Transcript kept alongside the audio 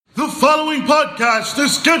following podcast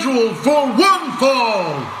is scheduled for one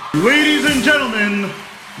fall. Ladies and gentlemen,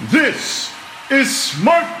 this is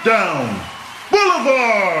SmackDown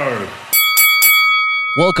Boulevard.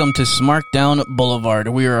 Welcome to SmackDown Boulevard.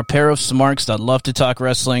 We are a pair of smarks that love to talk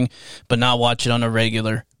wrestling, but not watch it on a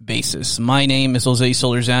regular basis. My name is Jose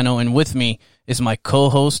Solorzano, and with me is my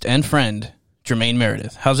co-host and friend, Jermaine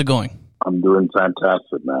Meredith. How's it going? I'm doing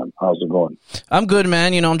fantastic, man. How's it going? I'm good,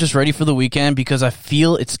 man. I'm just ready for the weekend because I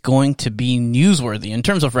feel it's going to be newsworthy in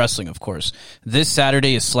terms of wrestling, of course. This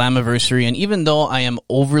Saturday is Slammiversary, and even though I am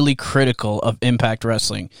overly critical of Impact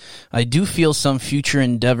Wrestling, I do feel some future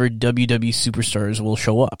Endeavor WWE superstars will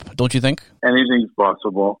show up. Don't you think? Anything's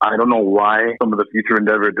possible. I don't know why some of the future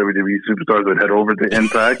Endeavor WWE superstars would head over to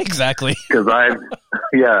Impact. Exactly. Because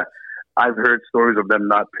I've heard stories of them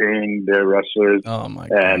not paying their wrestlers. Oh, my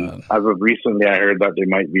God. And as of recently, I heard that they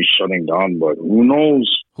might be shutting down, but who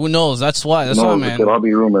knows? Who knows? That's why, It man. could all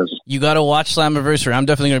be rumors. You got to watch Slammiversary. I'm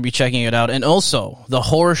definitely going to be checking it out. And also, the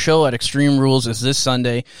horror show at Extreme Rules is this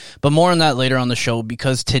Sunday. But more on that later on the show,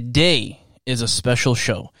 because today is a special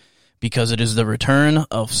show. Because it is the return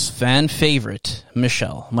of fan favorite,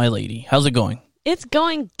 Michelle, my lady. How's it going? It's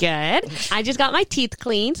going good. I just got my teeth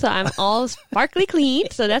cleaned, so I'm all sparkly clean,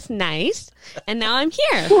 so that's nice. And now I'm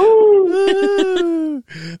here.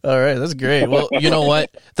 All right, that's great. Well, you know what?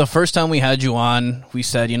 The first time we had you on, we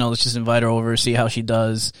said, let's just invite her over, see how she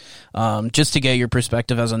does, just to get your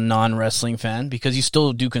perspective as a non-wrestling fan, because you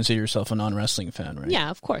still do consider yourself a non-wrestling fan, right? Yeah,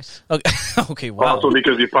 of course. Okay, wow. Also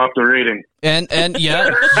because you popped the rating. And yeah,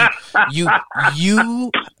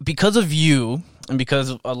 you because of you, and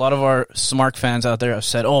because a lot of our Smart fans out there have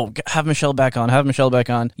said, have Michelle back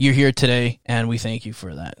on. You're here today, and we thank you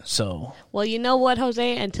for that. So, well, you know what,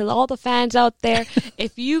 Jose? And to all the fans out there,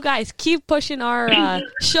 if you guys keep pushing our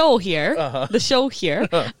show here, the show here,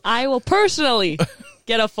 I will personally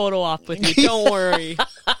get a photo op with you. Don't worry.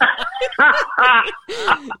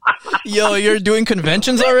 Yo, you're doing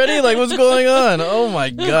conventions already? Like, what's going on? Oh, my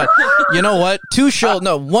God. You know what?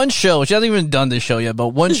 One show. She hasn't even done this show yet, but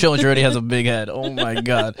one show and she already has a big head. Oh, my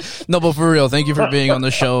God. No, but for real, thank you for being on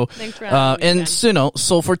the show. Thanks for having me. And,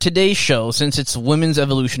 so for today's show, since it's Women's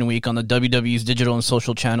Evolution Week on the WWE's digital and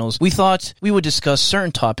social channels, we thought we would discuss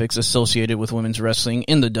certain topics associated with women's wrestling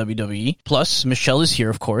in the WWE. Plus, Michelle is here,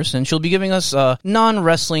 of course, and she'll be giving us a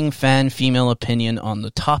non-wrestling fan female opinion on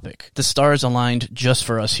the topic. The stars aligned just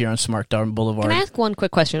for us here on SmackDown Boulevard. Can I ask one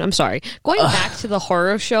quick question? I'm sorry. Going back to the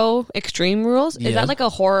horror show Extreme Rules, is that like a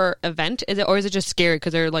horror event? Or is it just scary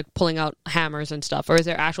because they're like pulling out hammers and stuff? Or is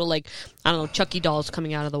there actual Chucky dolls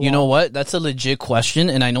coming out of the wall? You know what? That's a legit question,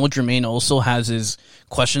 and I know Jermaine also has his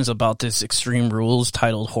questions about this Extreme Rules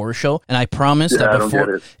titled horror show, and I promise that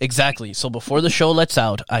before exactly. So before the show lets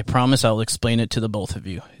out, I promise I'll explain it to the both of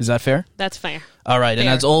you. Is that fair? That's fair. All right, fair.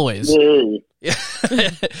 And as always,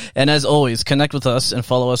 and as always, connect with us and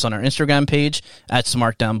follow us on our Instagram page at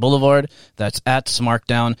SmackDown Boulevard. That's at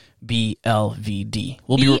SmackDown BLVD.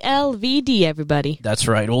 BLVD, everybody. That's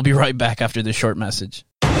right. We'll be right back after this short message.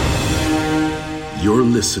 You're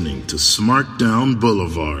listening to SmackDown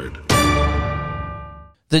Boulevard.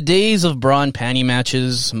 The days of bra and panty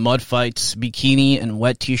matches, mud fights, bikini, and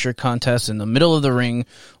wet t-shirt contests in the middle of the ring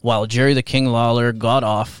while Jerry the King Lawler got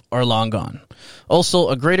off are long gone. Also,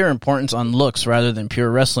 a greater importance on looks rather than pure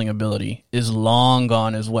wrestling ability is long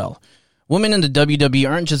gone as well. Women in the WWE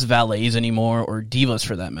aren't just valets anymore, or divas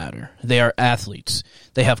for that matter. They are athletes.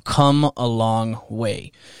 They have come a long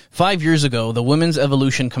way. 5 years ago, the women's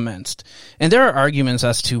evolution commenced, and there are arguments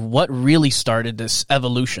as to what really started this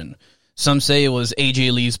evolution. Some say it was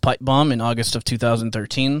AJ Lee's pipe bomb in August of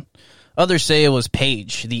 2013. Others say it was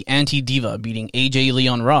Paige, the anti-diva, beating AJ Lee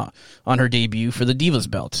on Raw on her debut for the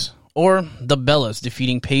Divas belt. Or the Bellas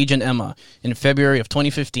defeating Paige and Emma in February of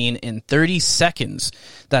 2015 in 30 seconds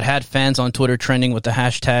that had fans on Twitter trending with the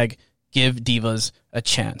hashtag #GiveDivas a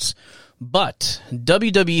chance. But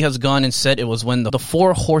WWE has gone and said it was when the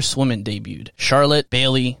four horsewomen debuted: Charlotte,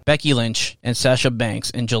 Bayley, Becky Lynch, and Sasha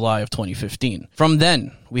Banks in July of 2015. From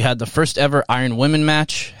then, we had the first ever Iron Women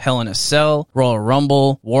match, Hell in a Cell, Royal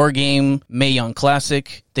Rumble, War Game, Mae Young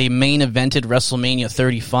Classic. They main evented WrestleMania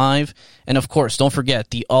 35. And of course, don't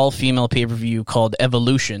forget the all-female pay-per-view called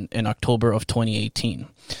Evolution in October of 2018.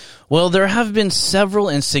 Well, there have been several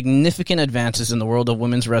and significant advances in the world of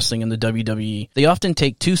women's wrestling in the WWE. They often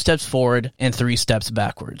take 2 steps forward and 3 steps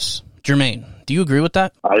backwards. Jermaine, do you agree with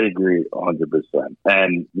that? I agree 100%.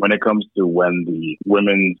 And when it comes to when the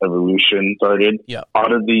women's evolution started,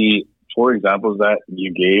 out of the 4 examples that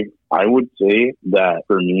you gave, I would say that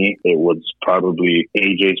for me, it was probably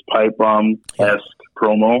AJ's pipe bomb-esque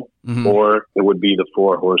promo, or it would be the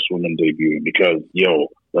 4 horsewomen debut because,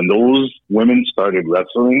 when those women started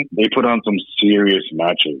wrestling, they put on some serious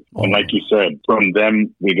matches. And like you said, from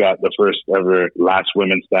them, we got the first ever last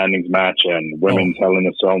women standings match and women's Hell in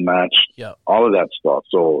a Cell match. Yeah. All of that stuff.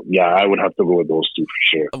 So, yeah, I would have to go with those two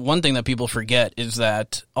for sure. One thing that people forget is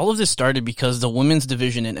that all of this started because the women's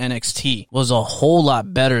division in NXT was a whole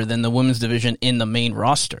lot better than the women's division in the main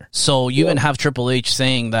roster. So you even have Triple H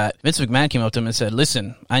saying that Vince McMahon came up to him and said,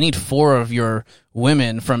 listen, I need 4 of your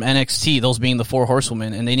women from NXT, those being the 4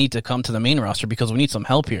 horsewomen, and they need to come to the main roster because we need some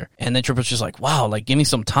help here. And then Triple H is like, wow, like, give me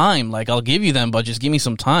some time. Like, I'll give you them, but just give me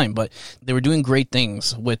some time. But they were doing great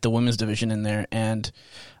things with the women's division in there. And,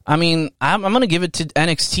 I mean, I'm going to give it to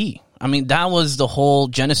NXT. I mean, that was the whole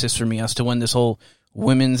genesis for me as to when this whole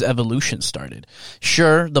women's evolution started.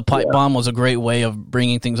 Sure, the pipe bomb was a great way of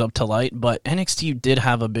bringing things up to light, but NXT did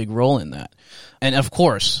have a big role in that. And of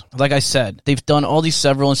course, like I said, they've done all these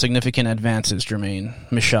several and significant advances, Jermaine,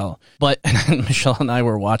 Michelle. But Michelle and I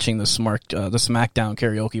were watching the SmackDown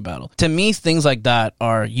karaoke battle. To me, things like that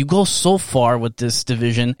are, you go so far with this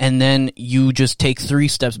division, and then you just take 3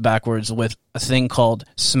 steps backwards with a thing called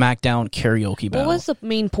SmackDown karaoke battle. What was the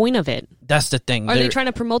main point of it? That's the thing. Are they trying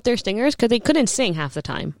to promote their singers? Because they couldn't sing half the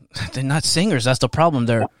time. They're not singers. That's the problem.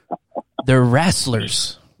 They're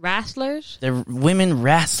wrestlers. Wrestlers? They're women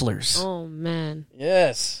wrestlers. Oh, man.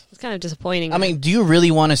 Yes. It's kind of disappointing. I mean, do you really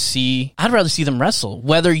want to see... I'd rather see them wrestle.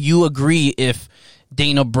 Whether you agree if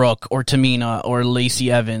Dana Brooke or Tamina or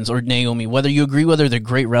Lacey Evans or Naomi, whether you agree whether they're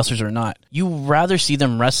great wrestlers or not, you rather see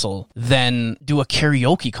them wrestle than do a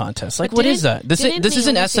karaoke contest. Like, what is that? This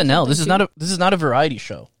isn't SNL. This is not a variety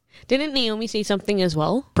show. Didn't Naomi say something as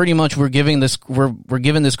well? Pretty much, we're given this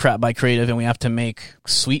crap by creative, and we have to make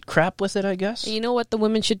sweet crap with it, I guess. And you know what the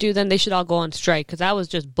women should do then? They should all go on strike, because that was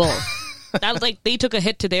just bull. That was like they took a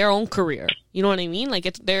hit to their own career. You know what I mean? Like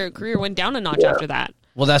their career went down a notch after that.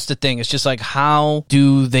 Well, that's the thing. It's just like, how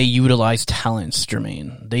do they utilize talents,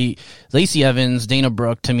 Jermaine? Lacey Evans, Dana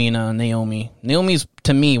Brooke, Tamina, Naomi. Naomi's,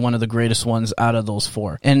 to me, one of the greatest ones out of those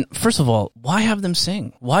 4. And first of all, why have them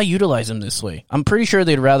sing? Why utilize them this way? I'm pretty sure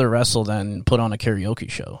they'd rather wrestle than put on a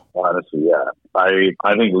karaoke show. Honestly, yeah.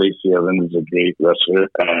 I think Lacey Evans is a great wrestler,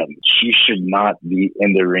 and she should not be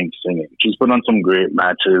in the ring singing. She's put on some great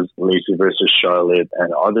matches, Lacey versus Charlotte,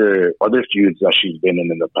 and other feuds that she's been in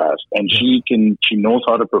the past. And she knows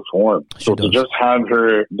how to perform. So to just have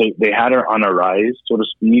her, they had her on a rise, so to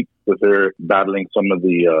speak, with her battling some of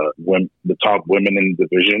the top women in the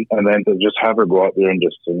division, and then to just have her go out there and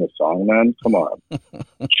just sing a song, man, come on.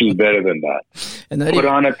 She's better than that. And put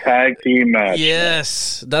on a tag team match.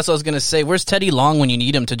 Yes, that's what I was going to say. Where's Teddy Long when you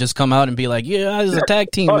need him to just come out and be like, yeah, this is a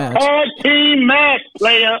tag team match. Tag team match,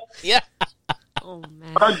 player. Yeah. Oh,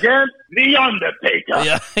 man. Against The Undertaker.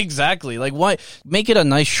 Yeah, exactly. Like, why make it a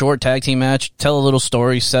nice short tag team match? Tell a little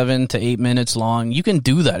story, 7 to 8 minutes long. You can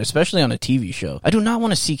do that, especially on a TV show. I do not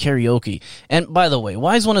want to see karaoke. And by the way,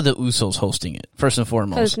 why is one of the Usos hosting it? First and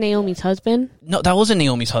foremost, because Naomi's husband. No, that wasn't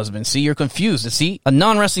Naomi's husband. See, you're confused. See, a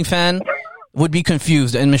non-wrestling fan would be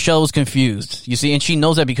confused, and Michelle was confused. You see, and she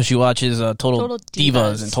knows that because she watches Total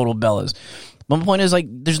Divas and Total Bellas. But my point is, like,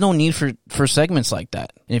 there's no need for segments like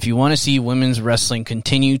that. And if you want to see women's wrestling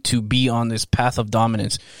continue to be on this path of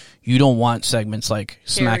dominance, you don't want segments like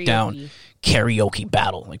SmackDown karaoke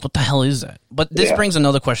battle. Like, what the hell is that? But this brings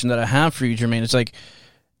another question that I have for you, Jermaine. It's like,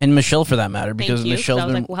 and Michelle for that matter, because Michelle's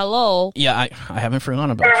been... like, well, hello. Yeah, I haven't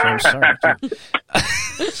forgotten about you. I'm sorry.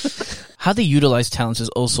 How they utilize talents is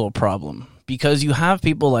also a problem. Because you have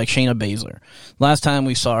people like Shayna Baszler. Last time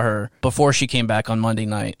we saw her, before she came back on Monday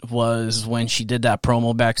night, was when she did that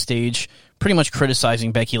promo backstage, pretty much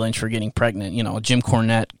criticizing Becky Lynch for getting pregnant, you know, Jim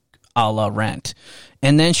Cornette a la rant.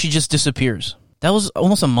 And then she just disappears. That was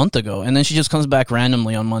almost a month ago, and then she just comes back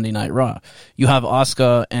randomly on Monday Night Raw. You have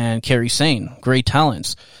Asuka and Kairi Sane, great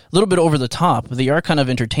talents. A little bit over the top. They are kind of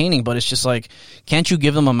entertaining, but it's just like, can't you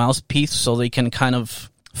give them a mouthpiece so they can kind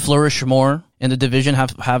of flourish more in the division,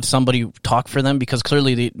 have somebody talk for them, because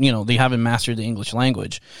clearly they haven't mastered the English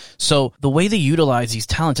language. So the way they utilize these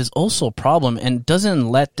talents is also a problem and doesn't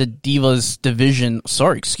let the Divas division,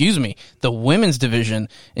 the women's division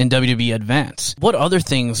in WWE advance. What other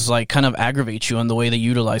things like kind of aggravate you on the way they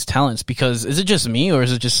utilize talents? Because is it just me, or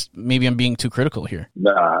is it just maybe I'm being too critical here?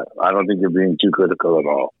 Nah, I don't think you're being too critical at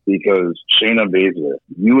all, because Shayna Baszler,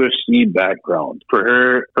 UFC background,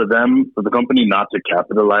 for the company not to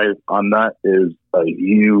capitalize on that is a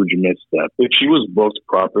huge misstep. If she was booked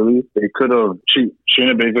properly, Shayna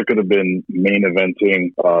Baszler could have been main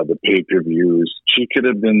eventing the pay-per-views. She could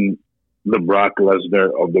have been the Brock Lesnar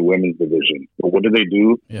of the women's division. But what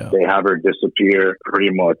do? Yeah. They have her disappear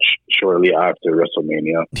pretty much shortly after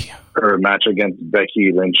WrestleMania. Yeah. Her match against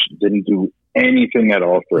Becky Lynch didn't do anything at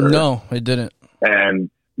all for her. No, it didn't. And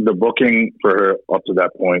the booking for her up to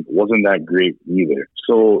that point wasn't that great either.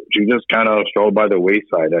 So she just kind of fell by the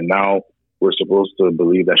wayside. And now we're supposed to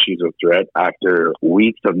believe that she's a threat after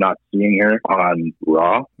weeks of not seeing her on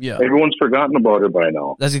Raw. Yeah. Everyone's forgotten about her by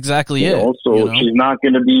now. That's exactly it. So she's not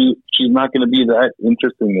going to be that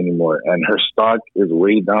interesting anymore. And her stock is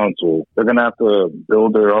way down. So they're going to have to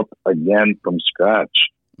build her up again from scratch.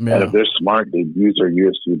 Yeah. And if they're smart, they'd use her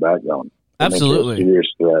UFC background. Absolutely. Make her a serious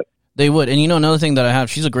threat. They would. And another thing that I have,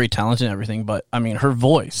 she's a great talent and everything, but I mean, her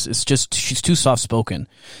voice is just, she's too soft spoken.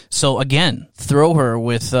 So again, throw her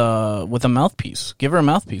with a mouthpiece. Give her a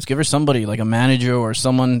mouthpiece. Give her somebody like a manager or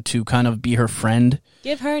someone to kind of be her friend.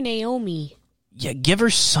 Give her Naomi. Yeah, give her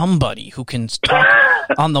somebody who can talk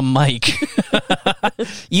on the mic.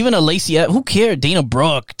 Even a Lacey, who cares? Dana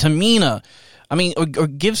Brooke, Tamina. I mean, or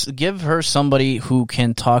give her somebody who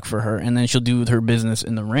can talk for her, and then she'll do her business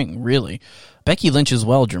in the ring, really. Becky Lynch as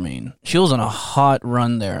well, Jermaine. She was on a hot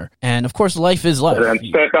run there. And, of course, life is life. And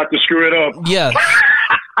Seth got to screw it up. Yeah.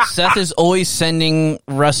 Seth is always sending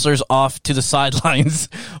wrestlers off to the sidelines.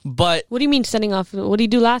 But what do you mean sending off? What did he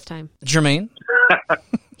do last time? Jermaine?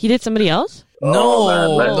 He did somebody else?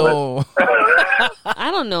 No.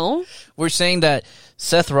 I don't know. We're saying that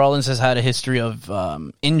Seth Rollins has had a history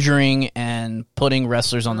of injuring and putting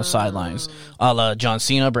wrestlers on the sidelines, a la John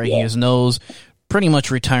Cena breaking his nose, pretty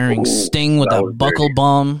much retiring Sting with that buckle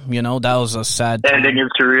bomb. That was a sad time.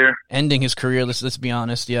 Ending his career, let's be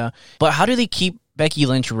honest, yeah. But how do they keep Becky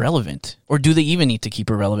Lynch relevant? Or do they even need to keep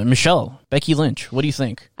her relevant? Michelle, Becky Lynch, what do you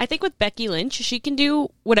think? I think with Becky Lynch, she can do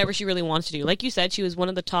whatever she really wants to do. Like you said, she was one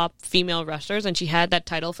of the top female wrestlers, and she had that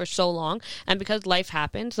title for so long. And because life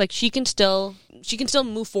happens, like she can still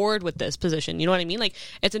move forward with this position. You know what I mean? Like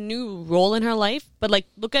it's a new role in her life. But like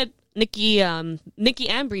look at Nikki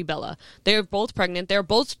and Brie Bella. They're both pregnant. They're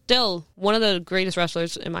both still one of the greatest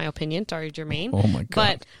wrestlers, in my opinion. Sorry, Jermaine. Oh my God.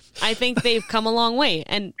 But I think they've come a long way,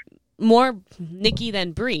 and more Nikki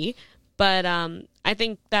than Brie. But I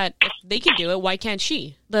think that if they can do it, why can't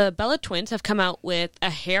she? The Bella twins have come out with a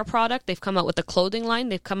hair product. They've come out with a clothing line.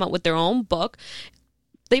 They've come out with their own book.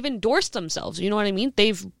 They've endorsed themselves. You know what I mean?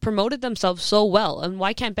 They've promoted themselves so well. And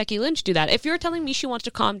why can't Becky Lynch do that? If you're telling me she wants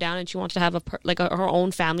to calm down and she wants to have her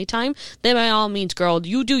own family time, then by all means, girl,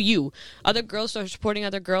 you do you. Other girls are supporting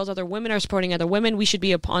other girls. Other women are supporting other women. We should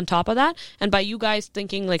be on top of that. And by you guys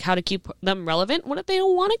thinking like how to keep them relevant, what if they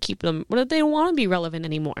don't want to keep them? What if they don't want to be relevant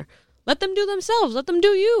anymore? Let them do themselves. Let them do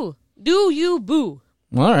you. Do you, boo.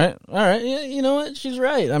 All right. Yeah, you know what? She's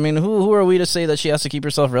right. I mean, who are we to say that she has to keep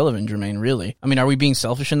herself relevant, Jermaine, really? I mean, are we being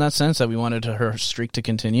selfish in that sense that we wanted her streak to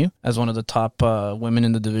continue as one of the top women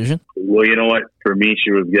in the division? Well, you know what? For me,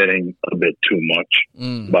 she was getting a bit too much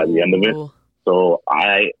by the end of it. So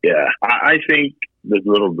I think this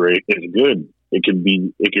little break is good. It could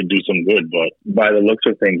do some good, but by the looks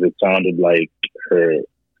of things, it sounded like her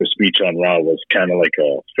speech on Raw was kind of like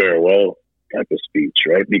a farewell type of speech,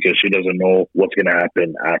 right? Because she doesn't know what's going to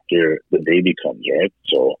happen after the baby comes, right?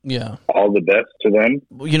 So, yeah, all the best to them.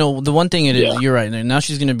 The one thing you're right. Now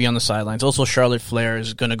she's going to be on the sidelines. Also, Charlotte Flair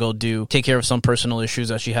is going to go take care of some personal issues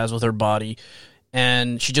that she has with her body.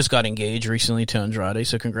 And she just got engaged recently to Andrade,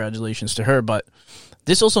 so congratulations to her. But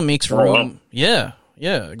this also makes room. Yeah,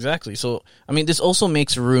 exactly. So, I mean, this also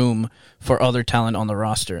makes room for other talent on the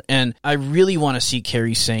roster. And I really want to see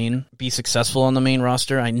Kairi Sane be successful on the main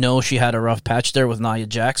roster. I know she had a rough patch there with Nia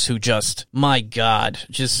Jax, who just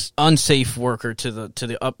unsafe worker to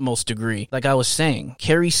the utmost degree. Like I was saying,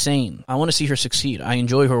 Kairi Sane, I want to see her succeed. I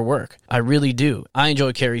enjoy her work. I really do. I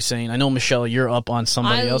enjoy Kairi Sane. I know, Michelle, you're up on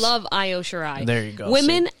somebody else. I love Io Shirai. There you go.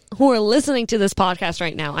 Women who are listening to this podcast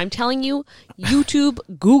right now, I'm telling you, YouTube,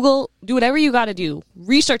 Google, do whatever you got to do.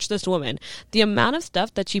 Research this woman. The amount of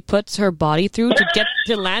stuff that she puts her body through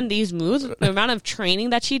to land these moves, the amount of training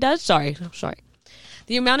that she does. Sorry.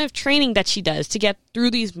 The amount of training that she does to get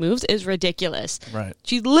through these moves is ridiculous. Right.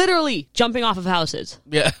 She's literally jumping off of houses.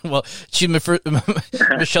 Yeah, well,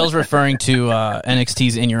 Michelle's referring to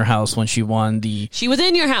NXT's In Your House when she won the... She was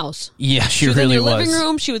in your house. Yeah, she was really in your was. living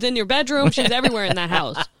room. She was in your bedroom. She was everywhere in that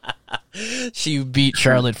house. She beat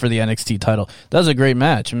Charlotte for the NXT title. That was a great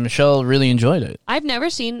match, and Michelle really enjoyed it. I've never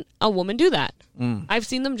seen a woman do that. I've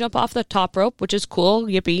seen them jump off the top rope, which is cool,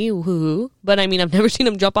 yippee, woohoo. But I mean, I've never seen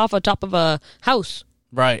them jump off on top of a house.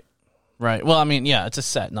 Right. Well, I mean, yeah, it's a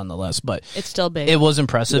set nonetheless, but it's still big. It was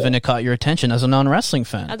impressive, and it caught your attention as a non-wrestling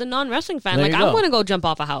fan. As a non-wrestling fan, I want to go jump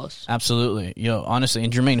off a house. Absolutely, honestly.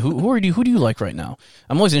 And Jermaine, who do you like right now?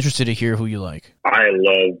 I'm always interested to hear who you like. I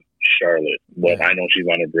love Charlotte, but I know she's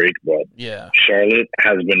on a break. But yeah, Charlotte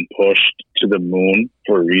has been pushed to the moon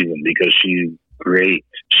for a reason because she's great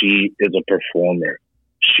she is a performer.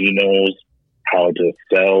 She knows how to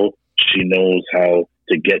sell. She knows how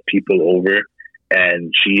to get people over.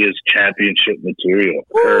 And she is championship material.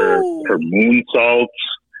 Her moonsaults,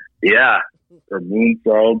 her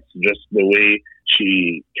moonsaults, just the way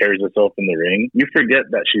she carries herself in the ring. You forget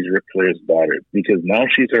that she's Ric Flair's daughter because now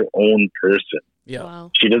she's her own person. Yeah.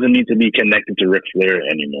 Wow. She doesn't need to be connected to Ric Flair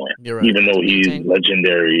anymore, right. Even though he's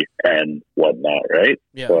legendary and whatnot, right?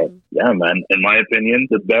 Yeah. But yeah, man, in my opinion,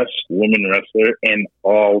 the best women wrestler in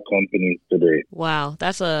all companies today. Wow,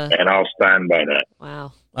 and I'll stand by that.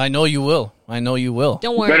 Wow. I know you will.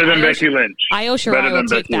 Don't worry. Better than Becky Lynch. Io Shirai will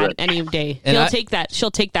take that any day. She'll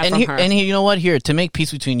take that from her. And you know what? Here, to make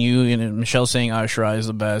peace between you and Michelle saying Io Shirai is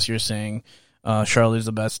the best, you're saying Charlotte is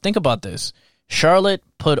the best. Think about this. Charlotte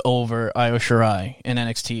put over Io Shirai in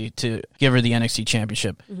NXT to give her the NXT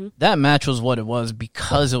championship. Mm-hmm. That match was what it was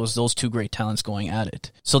because it was those two great talents going at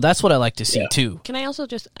it. So that's what I like to see too. Can I also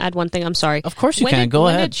just add one thing? I'm sorry. Of course you can. Go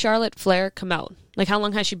ahead. When did Charlotte Flair come out? Like, how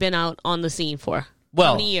long has she been out on the scene for?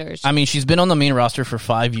 Well, how many years? I mean, she's been on the main roster for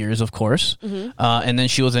 5 years, of course. Mm-hmm. And then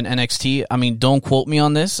she was in NXT. I mean, don't quote me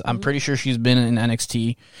on this. I'm pretty sure she's been in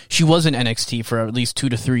NXT. She was in NXT for at least 2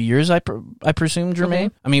 to 3 years, I presume, Jermaine.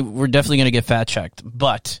 Mm-hmm. I mean, we're definitely going to get fact checked,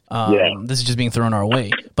 but this is just being thrown our way.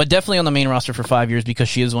 But definitely on the main roster for 5 years because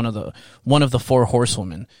she is one of the 4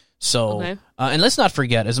 horsewomen. So, and let's not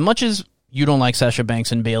forget, as much as you don't like Sasha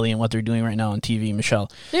Banks and Bayley and what they're doing right now on TV, Michelle.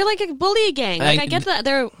 They're like a bully gang. Like, I get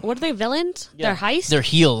that. What are they, villains? Yeah. They're heist? They're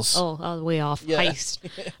heels. Oh, way off. Yeah. Heist.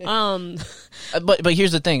 But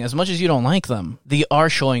here's the thing. As much as you don't like them, they are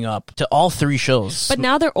showing up to all 3 shows. But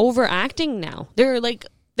now they're overacting now.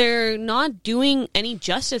 They're not doing any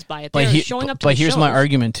justice by it. They're showing up to But here's shows. my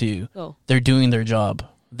argument to you. Oh. They're doing their job.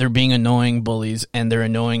 They're being annoying bullies, and they're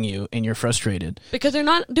annoying you, and you're frustrated. Because they're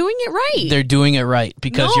not doing it right. They're doing it right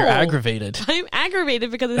because you're aggravated. I'm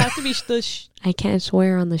aggravated because it has to be I can't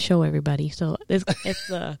swear on the show, everybody. So it's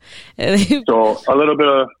the. So a little bit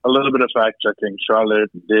of fact checking. Charlotte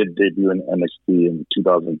did debut in NXT in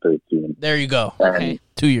 2013. There you go. Okay.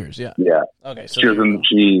 2 years, yeah. Yeah. Okay, so she was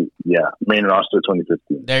main roster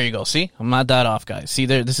 2015. There you go. See? I'm not that off, guys. See,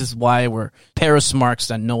 this is why we're pair of smarks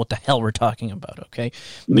that know what the hell we're talking about, okay?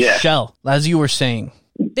 Michelle, as you were saying.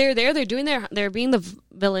 They're there, they're being the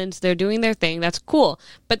villains, they're doing their thing, that's cool.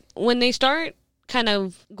 But when they start kind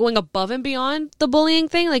of going above and beyond the bullying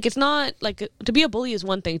thing, like, it's not, like, to be a bully is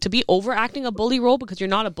one thing. To be overacting a bully role because you're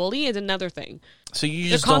not a bully is another thing. So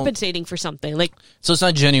they're compensating for something, like. So it's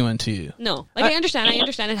not genuine to you. No, like I understand.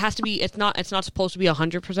 It has to be. It's not supposed to be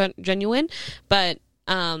 100% genuine, but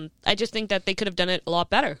I just think that they could have done it a lot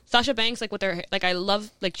better. Sasha Banks, like with her, like I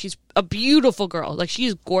love, like she's a beautiful girl, like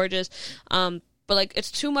she's gorgeous. But like it's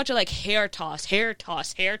too much of like hair toss.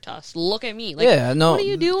 Look at me. Like, what are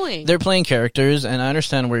you doing? They're playing characters, and I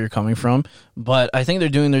understand where you're coming from, but I think they're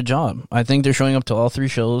doing their job. I think they're showing up to all 3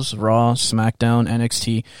 shows: Raw, SmackDown,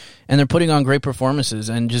 NXT, and they're putting on great performances.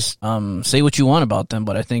 And just say what you want about them,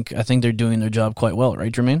 but I think they're doing their job quite well,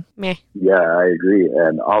 right, Jermaine? Meh. Yeah, I agree.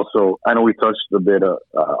 And also, I know we touched a bit of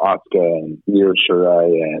Asuka and Io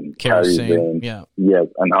Shirai and Kairi Sane. Yeah. Yes,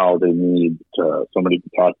 and how they need somebody to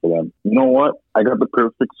talk to them. You know what? I got the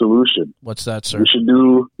perfect solution. What's that, sir? We should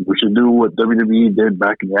do what WWE did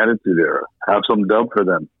back in the Attitude Era. Have some dub for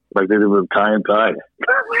them, like they did with Kai and Tai.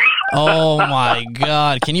 Oh my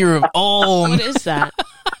God! Can you? What is that?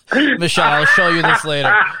 Michelle, I'll show you this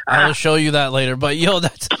later. I'll show you that later. But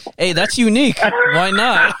that's unique. Why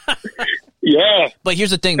not? Yeah. But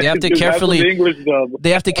here's the thing: they have to carefully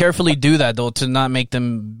do that though to not make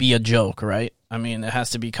them be a joke, right? I mean, it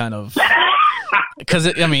has to be kind of. Because,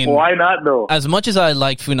 why not, though? As much as I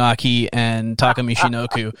like Funaki and Taka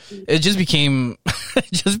Michinoku, it just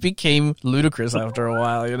became ludicrous after a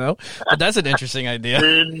while, you know? But that's an interesting idea.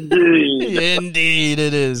 Indeed,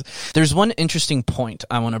 it is. There's one interesting point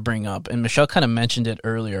I want to bring up, and Michelle kind of mentioned it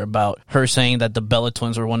earlier about her saying that the Bella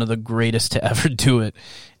Twins were one of the greatest to ever do it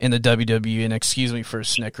in the WWE, and excuse me for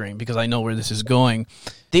snickering, because I know where this is going.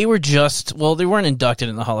 They were they weren't inducted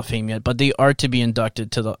in the Hall of Fame yet, but they are to be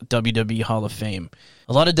inducted to the WWE Hall of Fame.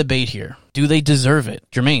 A lot of debate here. Do they deserve it?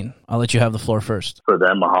 Jermaine, I'll let you have the floor first. For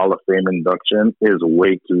them, a Hall of Fame induction is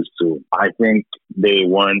way too soon. I think they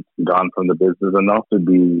weren't gone from the business enough to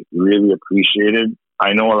be really appreciated.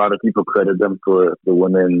 I know a lot of people credit them for the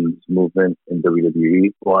women's movement in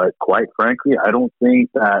WWE, but quite frankly, I don't think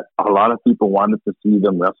that a lot of people wanted to see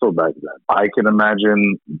them wrestle back then. I can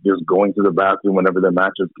imagine just going to the bathroom whenever the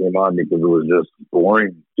matches came on because it was just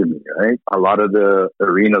boring to me, right? A lot of the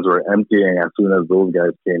arenas were emptying as soon as those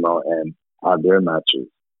guys came out and had their matches.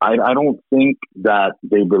 I don't think that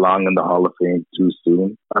they belong in the Hall of Fame so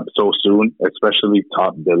soon, especially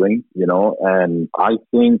top billing, and I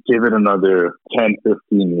think give it another 10,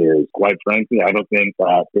 15 years. Quite frankly, I don't think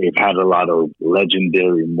that they've had a lot of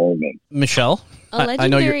legendary moments. Michelle? A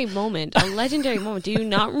legendary moment. Do you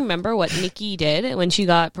not remember what Nikki did when she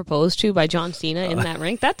got proposed to by John Cena in that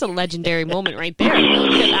ring? That's a legendary moment right there.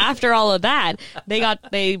 Because after all of that,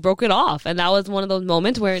 they broke it off. And that was one of those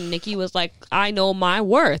moments where Nikki was like, I know my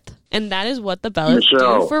worth. And that is what the Bellas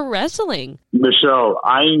do for wrestling. Michelle,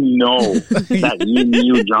 I know that you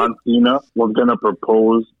knew John Cena was going to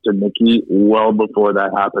propose to Nikki well before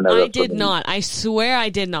that happened. I did not. I swear I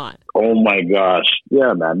did not. Oh my gosh.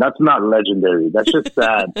 Yeah, man. That's not legendary. That's just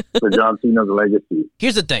sad for John Cena's legacy.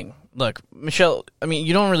 Here's the thing. Look, Michelle, I mean,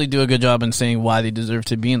 you don't really do a good job in saying why they deserve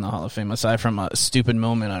to be in the Hall of Fame, aside from a stupid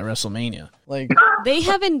moment at WrestleMania. They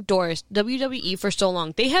have endorsed WWE for so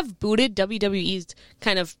long. They have booted WWE's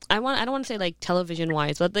kind of, I don't want to say like television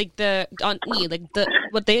wise, but like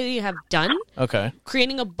what they have done. Okay.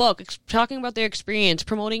 Creating a book, talking about their experience,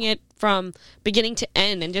 promoting it from beginning to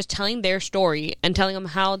end, and just telling their story and telling them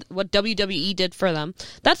what WWE did for them.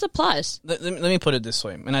 That's a plus. Let me put it this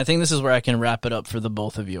way, and I think this is where I can wrap it up for the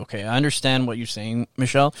both of you. Okay, I understand what you're saying,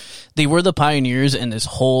 Michelle. They were the pioneers in this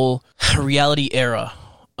whole reality era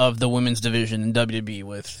of the women's division in WWE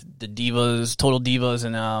with the Divas, Total Divas,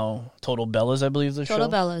 and now Total Bellas, I believe the show. Total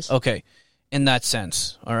Bellas. Okay, in that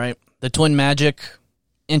sense, all right. The Twin Magic,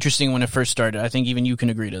 interesting when it first started. I think even you can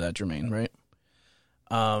agree to that, Jermaine, right?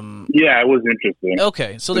 Yeah, it was interesting.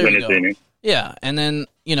 Okay, so there you go. Yeah, and then,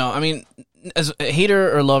 I mean, as a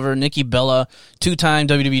hater or lover, Nikki Bella, 2-time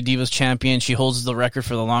WWE Divas champion. She holds the record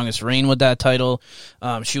for the longest reign with that title.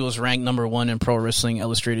 She was ranked number 1 in Pro Wrestling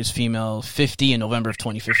Illustrated's Female 50 in November of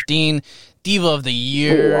 2015. Diva of the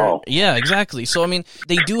Year. Oh, wow. Yeah, exactly. So, I mean,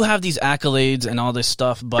 they do have these accolades and all this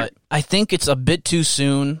stuff, but I think it's a bit too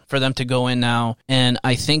soon for them to go in now. And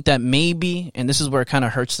I think that maybe, and this is where it kind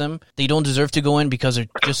of hurts them, they don't deserve to go in because they're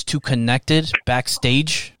just too connected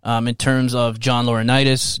backstage in terms of John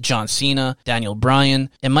Laurinaitis, John Cena, Daniel Bryan.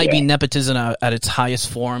 It might be nepotism at its highest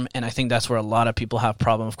form, and I think that's where a lot of people have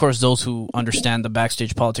problem. Of course, those who understand the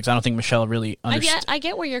backstage politics, I don't think Michelle really understands. I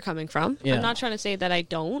get where you're coming from. Yeah. I'm not trying to say that I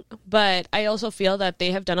don't, but I also feel that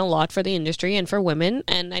they have done a lot for the industry and for women,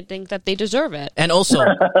 and I think that they deserve it. And also,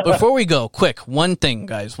 before we go, quick, one thing,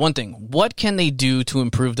 guys, what can they do to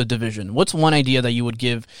improve the division? What's one idea that you would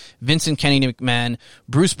give Vincent Kennedy McMahon,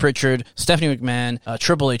 Bruce Pritchard, Stephanie McMahon,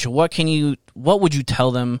 Triple H? What would you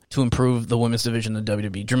tell them to improve the women's division in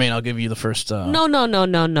WWE? Jermaine, I'll give you the first.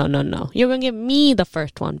 No. You're going to give me the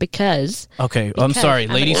first one because... Okay, I'm sorry.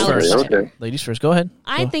 Ladies first. Okay. Ladies first. Go ahead.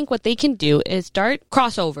 I think what they can do is start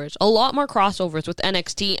crossovers. A lot more crossovers with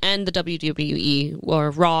NXT and the WWE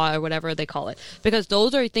or Raw or whatever they call it. Because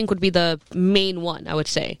those I think would be the main one, I would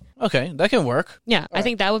say. Okay, that can work. Yeah, I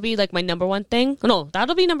think that would be like my number one thing. No,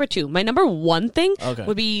 that'll be number 2. My number 1 thing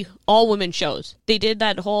would be all women shows. They did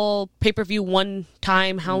that whole pay-per-view one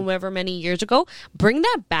time, however many years ago. Bring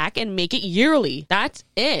that back and make it yearly. That's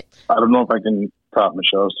it. I don't know if I can top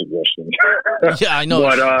Michelle's suggestion. Yeah, I know.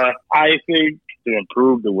 But I think to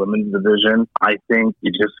improve the women's division, I think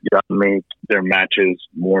you just got to make their matches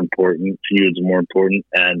more important, feuds more important,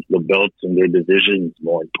 and the belts in their divisions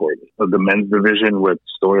more important. So the men's division with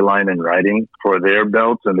storyline and writing for their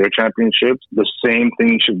belts and their championships, the same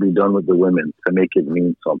thing should be done with the women to make it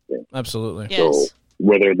mean something. Absolutely. Yes. So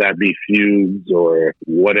whether that be feuds or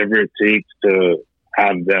whatever it takes to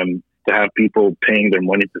have people paying their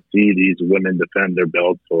money to see these women defend their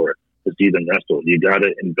belts or to see them wrestle. You got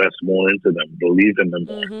to invest more into them, believe in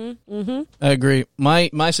them more. I agree.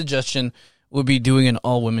 My suggestion would be doing an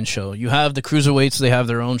all-women show. You have the Cruiserweights, they have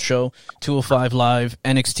their own show. 205 Live,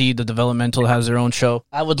 NXT, the developmental has their own show.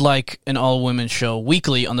 I would like an all-women show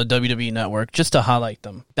weekly on the WWE Network just to highlight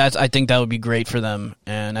them. I think that would be great for them,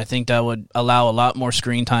 and I think that would allow a lot more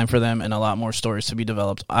screen time for them and a lot more stories to be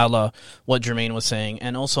developed, a la what Jermaine was saying,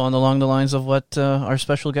 and also along the lines of what our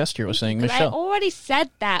special guest here was saying, Michelle. I already said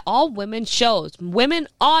that. All women shows. Women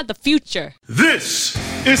are the future. This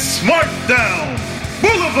is SmackDown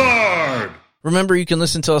Boulevard. Remember, you can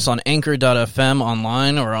listen to us on Anchor.fm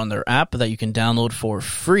online or on their app that you can download for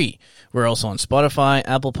free. We're also on Spotify,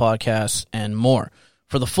 Apple Podcasts, and more.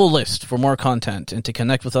 For the full list, for more content, and to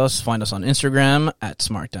connect with us, find us on Instagram at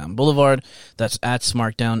SmackDown Boulevard. That's at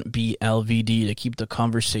SmackDown BLVD to keep the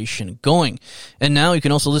conversation going. And now you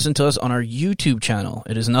can also listen to us on our YouTube channel.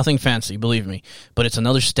 It is nothing fancy, believe me, but it's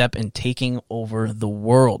another step in taking over the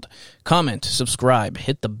world. Comment, subscribe,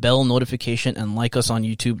 hit the bell notification, and like us on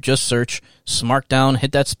YouTube. Just search SmackDown,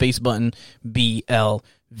 hit that space button, BLVD.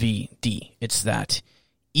 It's that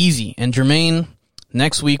Easy. And Jermaine,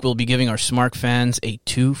 next week we'll be giving our Smark fans a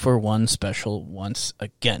 2-for-1 special once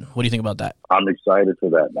again. What do you think about that? I'm excited for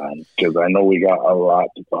that, man, because I know we got a lot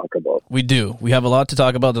to talk about. We do. We have a lot to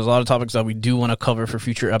talk about. There's a lot of topics that we do want to cover for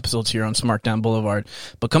future episodes here on Smarkdown Boulevard.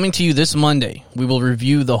 But coming to you this Monday, we will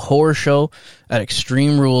review the horror show at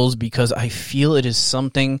Extreme Rules, because I feel it is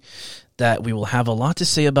something that we will have a lot to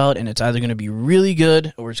say about, and it's either going to be really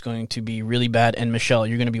good or it's going to be really bad. And Michelle,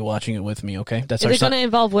 you're going to be watching it with me, okay? Is it going to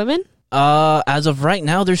involve women? As of right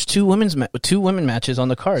now, there's two women matches on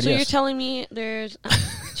the card. So yes. You're telling me there's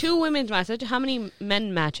 2 women's matches. How many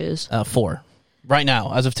men matches? 4. Right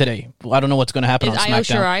now, as of today. I don't know what's going to happen on SmackDown.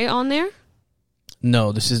 Is Io Shirai on there?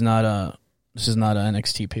 No, this is not an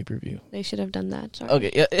NXT pay-per-view. They should have done that. Sorry.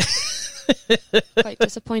 Okay. Yeah. Quite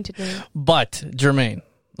disappointed, man. But, Jermaine,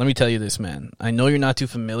 let me tell you this, man. I know you're not too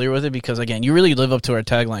familiar with it because, again, you really live up to our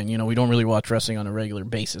tagline. You know, we don't really watch wrestling on a regular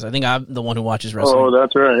basis. I think I'm the one who watches wrestling. Oh,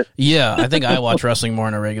 that's right. Yeah, I think I watch wrestling more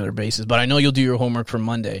on a regular basis. But I know you'll do your homework for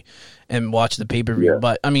Monday and watch the pay-per-view. Yeah.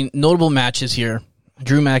 But, I mean, notable matches here.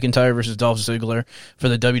 Drew McIntyre versus Dolph Ziggler for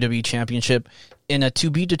the WWE Championship in a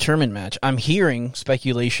to-be-determined match. I'm hearing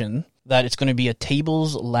speculation that it's going to be a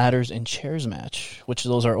tables, ladders, and chairs match, which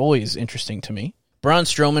those are always interesting to me. Braun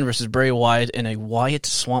Strowman versus Bray Wyatt in a Wyatt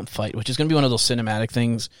swamp fight, which is going to be one of those cinematic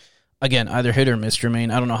things. Again, either hit or miss,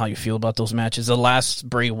 Jermaine. I don't know how you feel about those matches. The last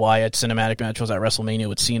Bray Wyatt cinematic match was at WrestleMania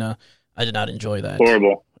with Cena. I did not enjoy that.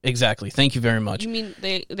 Horrible. Exactly. Thank you very much. You mean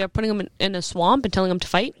they're putting him in a swamp and telling him to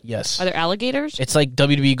fight? Yes. Are there alligators? It's like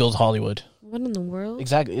WWE goes Hollywood. What in the world?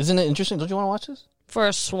 Exactly. Isn't it interesting? Don't you want to watch this? For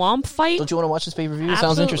a swamp fight? Don't you want to watch this pay-per-view? It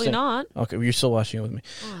sounds interesting. not. Okay, well, you're still watching it with me.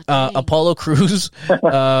 Oh, Apollo Crews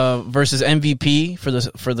versus MVP for the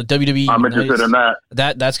WWE. I'm interested in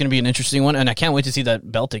that. That's going to be an interesting one, and I can't wait to see that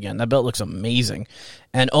belt again. That belt looks amazing.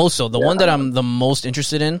 And also, the one that I'm the most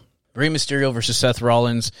interested in, Rey Mysterio versus Seth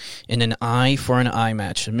Rollins in an eye for an eye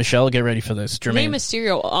match. Michelle, get ready for this. Jermaine. Rey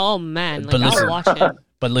Mysterio, oh man, I'll watch it.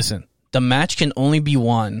 But listen, the match can only be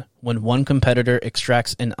won when one competitor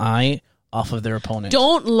extracts an eye off of their opponent.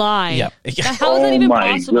 Don't lie. Yeah. How is that even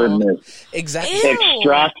possible? Oh my goodness. Exactly. Ew.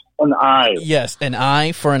 Extract an eye. Yes, an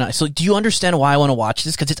eye for an eye. So do you understand why I want to watch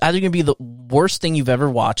this? Because it's either going to be the worst thing you've ever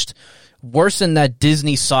watched, worse than that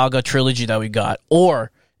Disney saga trilogy that we got,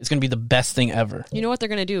 or it's going to be the best thing ever. You know what they're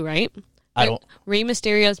going to do, right? I don't. Rey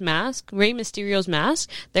Mysterio's mask,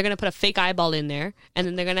 they're going to put a fake eyeball in there, and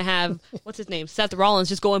then they're going to have, what's his name, Seth Rollins,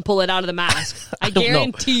 just go and pull it out of the mask. I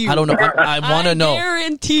guarantee you. I don't know. I want to know. I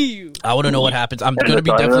guarantee you. I want to know what happens. I'm going to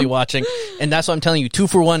be definitely watching. And that's what I'm telling you.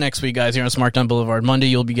 2-for-1 next week, guys, here on Smarkdown Boulevard. Monday,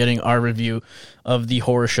 you'll be getting our review of the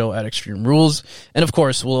horror show at Extreme Rules. And, of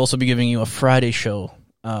course, we'll also be giving you a Friday show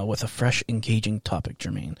with a fresh, engaging topic,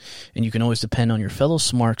 Jermaine. And you can always depend on your fellow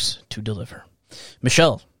Smarks to deliver.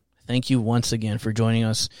 Michelle, thank you once again for joining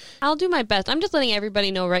us. I'll do my best. I'm just letting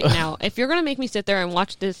everybody know right now. If you're going to make me sit there and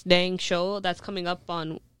watch this dang show that's coming up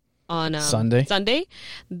on Sunday,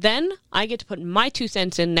 then I get to put my 2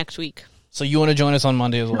 cents in next week. So you want to join us on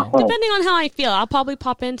Monday as well? Depending on how I feel, I'll probably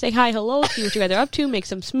pop in, say hi, hello, see what you guys are up to, make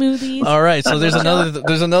some smoothies. All right, so there's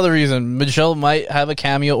another reason. Michelle might have a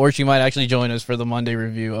cameo, or she might actually join us for the Monday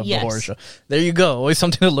review of the horror show. There you go. Always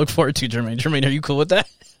something to look forward to, Jermaine. Jermaine, are you cool with that?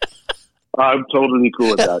 I'm totally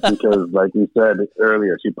cool with that because, like you said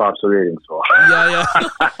earlier, she pops the ratings. So. Yeah.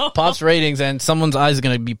 Pops ratings, and someone's eyes is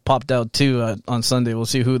going to be popped out, too, on Sunday. We'll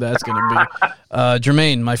see who that's going to be.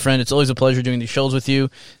 Jermaine, my friend, it's always a pleasure doing these shows with you.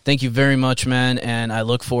 Thank you very much, man, and I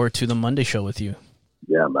look forward to the Monday show with you.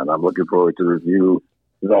 Yeah, man, I'm looking forward to review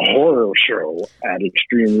the horror show at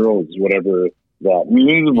Extreme Rules, whatever that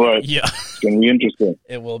means, but it's going to be interesting.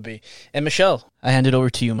 It will be. And Michelle, I hand it over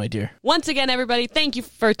to you, my dear. Once again, everybody, thank you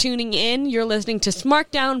for tuning in. You're listening to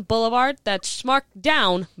Smarkdown Boulevard. That's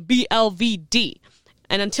Smarkdown, BLVD.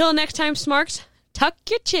 And until next time, Smarks, tuck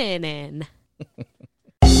your chin in.